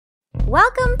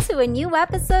Welcome to a new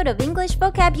episode of English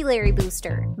Vocabulary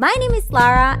Booster. My name is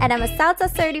Lara and I'm a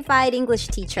SALSA certified English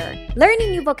teacher.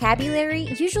 Learning new vocabulary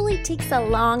usually takes a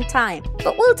long time,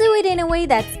 but we'll do it in a way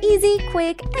that's easy,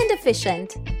 quick, and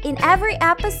efficient. In every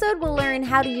episode, we'll learn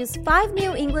how to use 5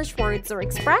 new English words or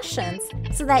expressions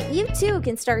so that you too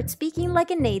can start speaking like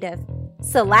a native.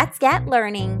 So let's get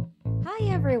learning. Hi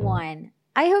everyone.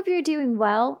 I hope you're doing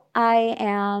well. I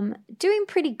am doing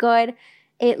pretty good.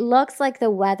 It looks like the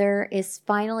weather is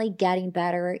finally getting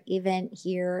better even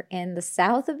here in the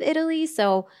south of Italy.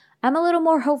 So I'm a little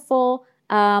more hopeful.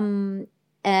 And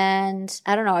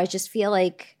I don't know, I just feel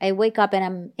like I wake up and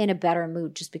I'm in a better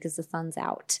mood just because the sun's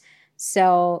out.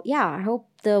 So yeah, I hope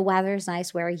the weather's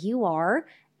nice where you are.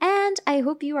 And I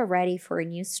hope you are ready for a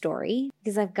new story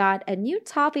because I've got a new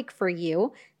topic for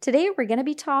you. Today we're going to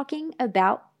be talking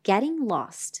about getting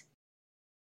lost.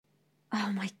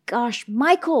 Oh my gosh,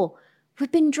 Michael!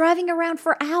 We've been driving around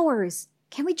for hours.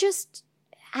 Can we just,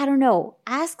 I don't know,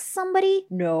 ask somebody?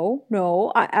 No,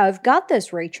 I've got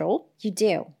this, Rachel. You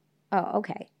do? Oh,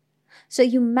 okay. So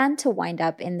you meant to wind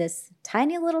up in this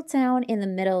tiny little town in the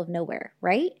middle of nowhere,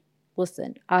 right?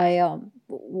 Listen,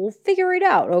 we'll figure it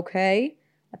out, okay?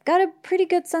 I've got a pretty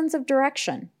good sense of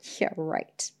direction. Yeah,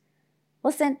 right.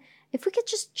 Listen, if we could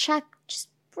just check just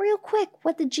real quick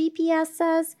what the GPS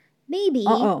says. Maybe.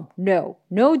 No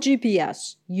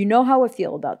GPS. You know how I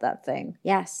feel about that thing.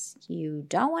 Yes, you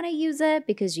don't want to use it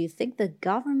because you think the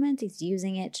government is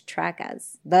using it to track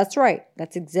us. That's right.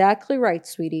 That's exactly right,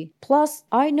 sweetie. Plus,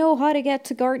 I know how to get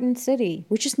to Garden City.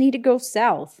 We just need to go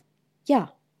south. Yeah,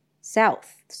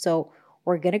 south. So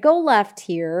we're going to go left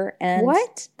here and...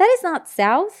 What? That is not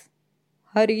south.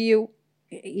 How do you...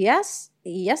 Yes,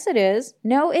 it is.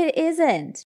 No, it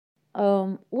isn't.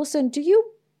 Listen, do you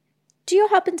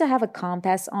happen to have a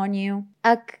compass on you?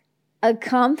 A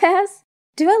compass?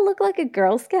 Do I look like a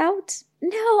Girl Scout?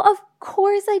 No, of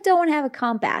course I don't have a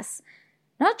compass.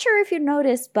 Not sure if you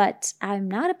noticed, but I'm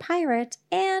not a pirate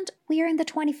and we are in the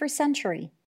 21st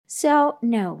century. So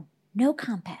no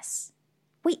compass.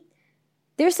 Wait,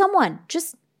 there's someone.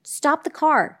 Just stop the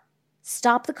car.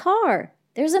 Stop the car.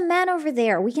 There's a man over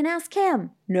there. We can ask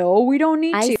him. No, we don't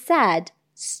need to. I said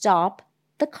stop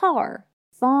the car.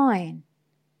 Fine.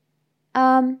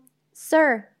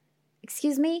 Sir,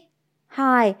 excuse me?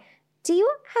 Hi, do you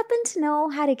happen to know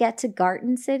how to get to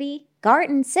Garden City?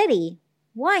 Garden City?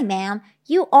 Why, ma'am?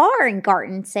 You are in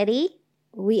Garden City.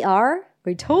 We are?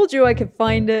 I told you I could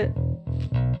find it.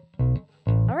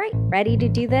 All right, ready to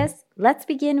do this? Let's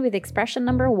begin with expression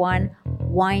number 1,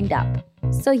 wind up.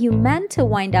 So you meant to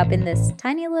wind up in this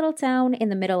tiny little town in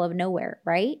the middle of nowhere,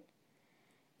 right?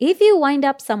 If you wind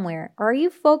up somewhere, are you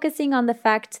focusing on the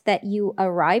fact that you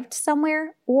arrived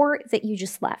somewhere or that you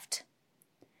just left?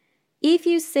 If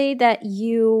you say that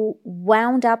you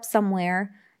wound up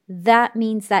somewhere, that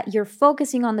means that you're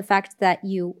focusing on the fact that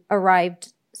you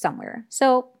arrived somewhere.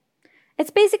 So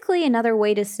it's basically another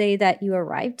way to say that you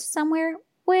arrived somewhere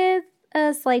with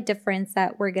a slight difference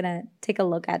that we're going to take a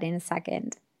look at in a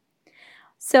second.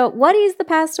 So what is the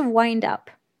past of wind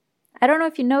up? I don't know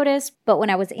if you noticed, but when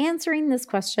I was answering this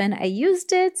question, I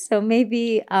used it. So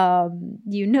maybe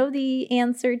you know the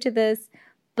answer to this,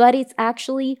 but it's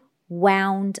actually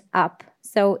wound up.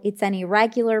 So it's an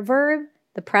irregular verb.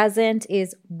 The present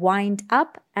is wind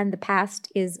up and the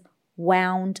past is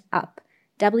wound up.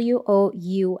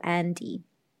 W-O-U-N-D.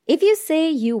 If you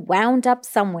say you wound up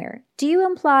somewhere, do you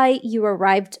imply you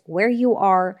arrived where you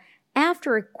are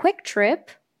after a quick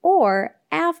trip or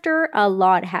after a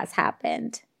lot has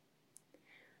happened?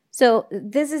 So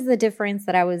this is the difference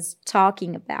that I was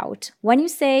talking about. When you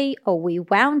say, oh, we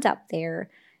wound up there,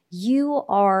 you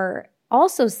are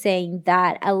also saying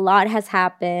that a lot has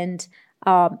happened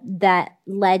that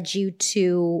led you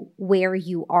to where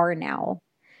you are now.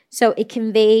 So it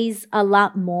conveys a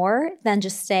lot more than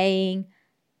just saying,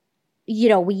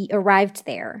 we arrived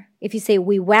there. If you say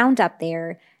we wound up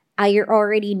there, you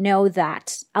already know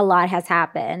that a lot has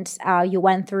happened. You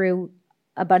went through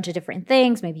a bunch of different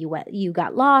things. Maybe you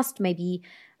got lost. Maybe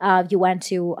you went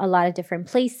to a lot of different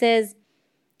places.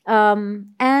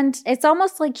 And it's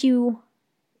almost like you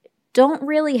don't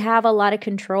really have a lot of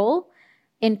control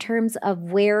in terms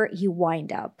of where you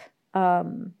wind up.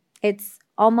 It's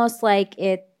almost like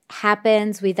it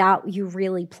happens without you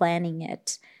really planning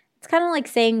it. It's kind of like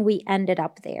saying we ended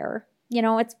up there.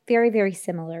 It's very, very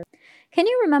similar. Can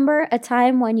you remember a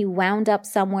time when you wound up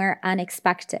somewhere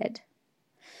unexpected?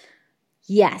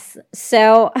 Yes.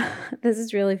 So this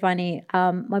is really funny.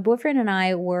 My boyfriend and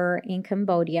I were in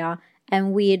Cambodia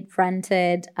and we had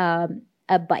rented a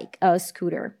bike, a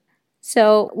scooter.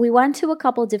 So we went to a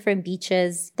couple different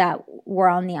beaches that were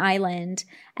on the island,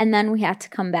 and then we had to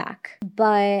come back.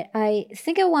 But I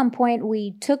think at one point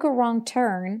we took a wrong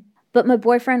turn, but my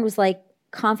boyfriend was like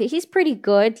confident. He's pretty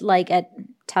good like at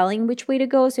telling which way to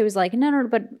go. So he was like, no,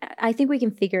 but I think we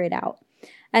can figure it out.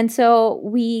 And so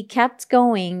we kept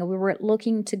going. We were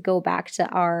looking to go back to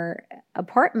our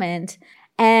apartment,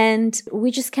 and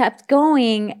we just kept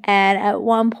going. And at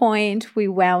one point, we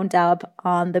wound up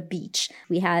on the beach.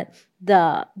 We had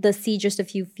the sea just a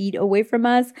few feet away from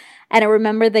us. And I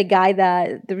remember there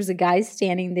was a guy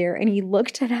standing there, and he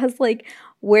looked at us like,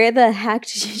 where the heck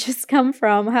did you just come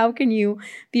from? How can you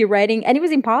be writing? And it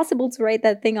was impossible to write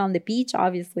that thing on the beach,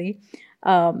 obviously.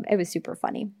 It was super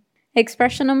funny.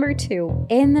 Expression number 2,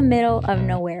 in the middle of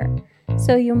nowhere.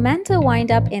 So you meant to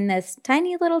wind up in this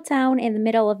tiny little town in the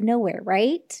middle of nowhere,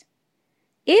 right?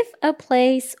 If a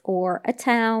place or a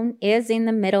town is in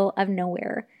the middle of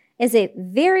nowhere, is it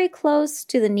very close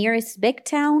to the nearest big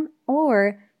town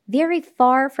or very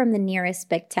far from the nearest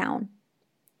big town?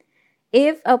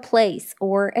 If a place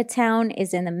or a town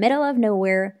is in the middle of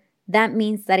nowhere, that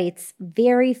means that it's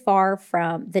very far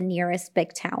from the nearest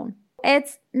big town.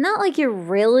 It's not like you're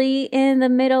really in the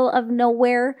middle of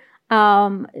nowhere.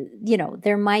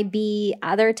 There might be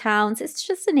other towns. It's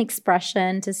just an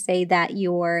expression to say that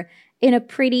you're in a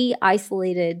pretty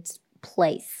isolated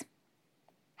place.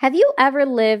 Have you ever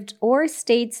lived or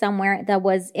stayed somewhere that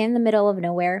was in the middle of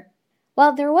nowhere?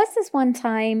 Well, there was this one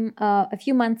time a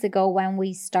few months ago when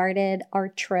we started our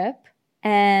trip,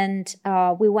 and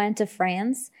we went to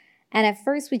France. And at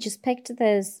first, we just picked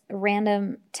this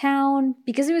random town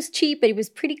because it was cheap, but it was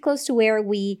pretty close to where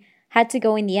we had to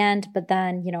go in the end. But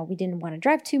then, we didn't want to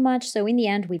drive too much. So in the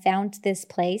end, we found this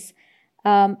place.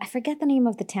 I forget the name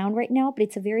of the town right now, but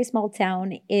it's a very small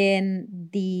town in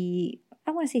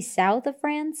I want to say south of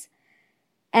France.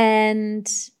 And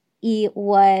it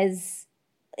was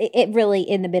really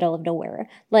in the middle of nowhere.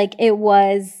 Like it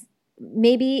was...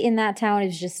 Maybe in that town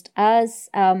it's just us,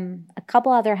 a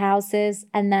couple other houses,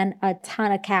 and then a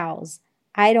ton of cows.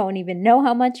 I don't even know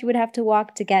how much you would have to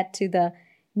walk to get to the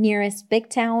nearest big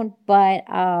town, but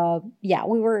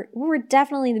we were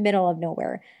definitely in the middle of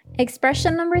nowhere.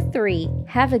 Expression number 3,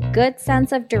 have a good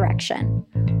sense of direction.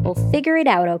 We'll figure it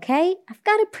out, okay? I've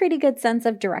got a pretty good sense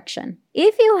of direction.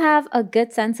 If you have a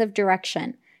good sense of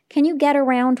direction, can you get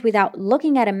around without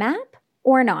looking at a map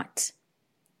or not?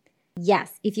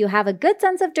 Yes, if you have a good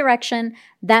sense of direction,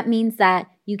 that means that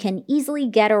you can easily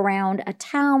get around a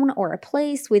town or a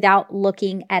place without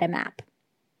looking at a map.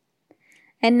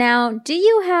 And now, do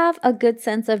you have a good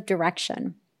sense of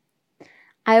direction?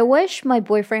 I wish my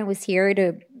boyfriend was here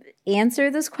to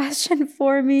answer this question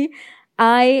for me.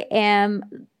 I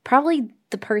am probably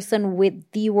the person with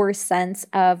the worst sense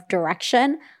of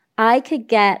direction. I could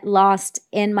get lost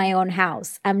in my own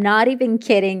house. I'm not even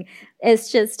kidding.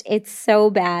 It's so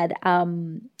bad.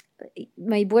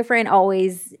 My boyfriend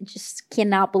always just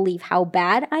cannot believe how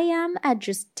bad I am at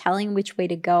just telling which way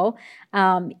to go.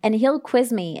 And he'll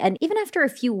quiz me. And even after a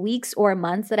few weeks or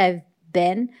months that I've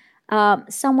been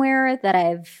somewhere, that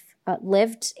I've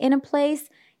lived in a place,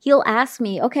 he'll ask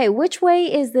me, okay, which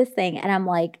way is this thing? And I'm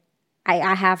like,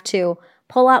 I have to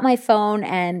pull out my phone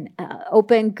and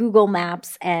open Google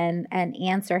Maps and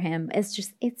answer him.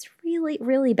 It's really,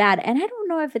 really bad. And I don't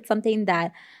know if it's something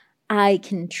that I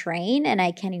can train and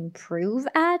I can improve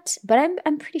at, but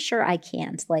I'm pretty sure I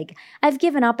can't. Like, I've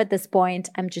given up at this point.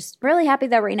 I'm just really happy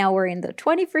that right now we're in the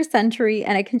 21st century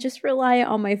and I can just rely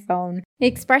on my phone.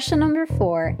 Expression number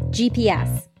 4,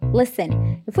 GPS.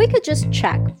 Listen, if we could just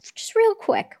check, just real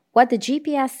quick, what the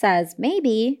GPS says,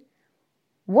 maybe...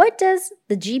 What does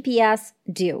the GPS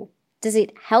do? Does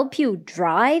it help you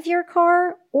drive your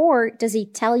car, or does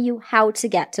it tell you how to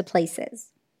get to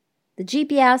places? The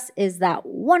GPS is that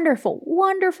wonderful,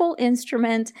 wonderful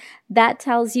instrument that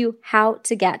tells you how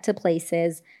to get to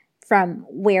places from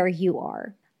where you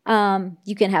are.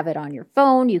 You can have it on your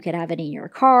phone. You can have it in your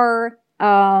car.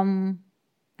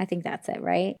 I think that's it,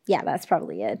 right? Yeah, that's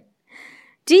probably it.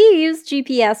 Do you use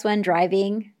GPS when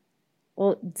driving?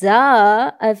 Well,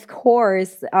 duh, of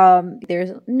course.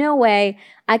 There's no way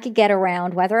I could get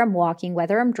around, whether I'm walking,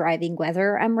 whether I'm driving,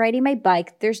 whether I'm riding my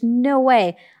bike. There's no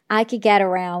way I could get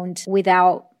around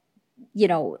without,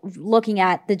 looking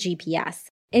at the GPS.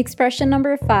 Expression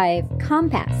number 5,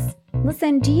 compass.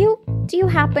 Listen, do you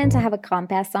happen to have a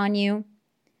compass on you?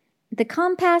 The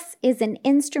compass is an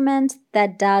instrument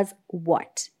that does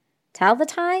what? Tell the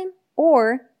time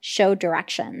or show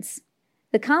directions.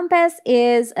 The compass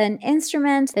is an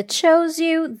instrument that shows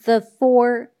you the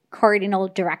 4 cardinal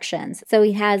directions. So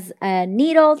it has a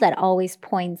needle that always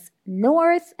points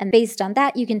north, and based on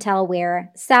that, you can tell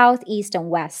where south, east, and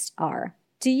west are.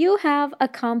 Do you have a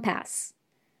compass?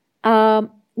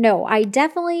 No, I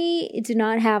definitely do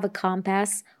not have a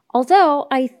compass. Although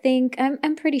I think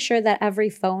I'm pretty sure that every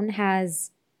phone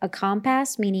has a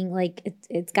compass, meaning like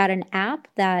it's got an app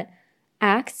that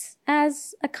acts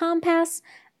as a compass.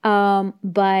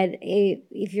 But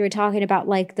if you're talking about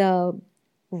like the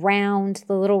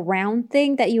little round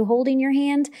thing that you hold in your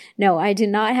hand, no, I do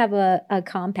not have a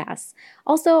compass.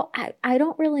 Also, I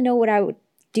don't really know what I would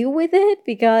do with it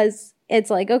because it's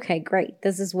like, okay, great.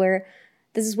 This is where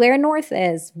north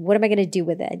is. What am I going to do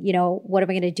with it? What am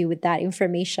I going to do with that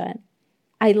information?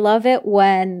 I love it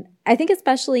when, I think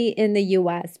especially in the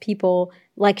US, people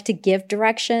like to give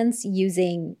directions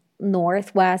using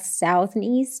north, west, south, and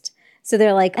east. So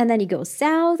they're like, and then you go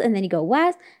south, and then you go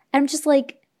west. And I'm just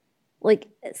like,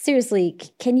 seriously,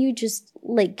 can you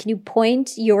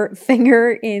point your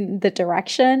finger in the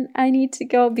direction I need to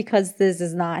go? Because this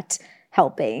is not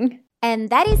helping.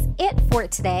 And that is it for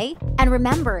today. And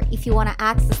remember, if you want to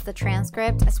access the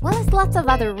transcript as well as lots of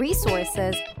other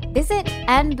resources, visit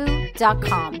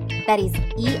enboo.com. That is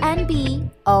ENBOOO.com.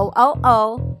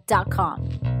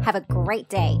 Have a great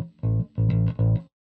day.